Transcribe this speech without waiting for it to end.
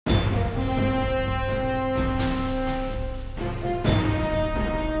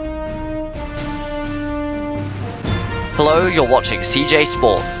Hello, you're watching CJ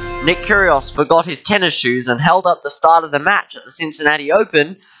Sports. Nick Kyrgios forgot his tennis shoes and held up the start of the match at the Cincinnati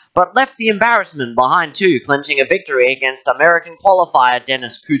Open, but left the embarrassment behind too, clinching a victory against American qualifier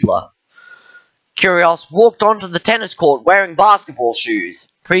Dennis Kudla. Kyrgios walked onto the tennis court wearing basketball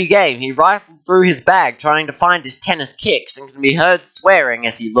shoes. Pre-game, he rifled through his bag trying to find his tennis kicks and can be heard swearing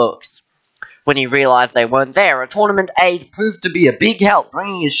as he looks. When he realized they weren't there, a tournament aide proved to be a big help,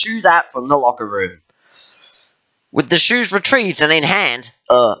 bringing his shoes out from the locker room. With the shoes retrieved and in hand,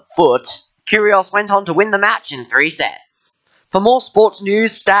 foot, Kyrgios went on to win the match in 3 sets. For more sports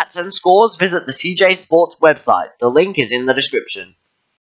news, stats and scores, visit the CJ Sports website. The link is in the description.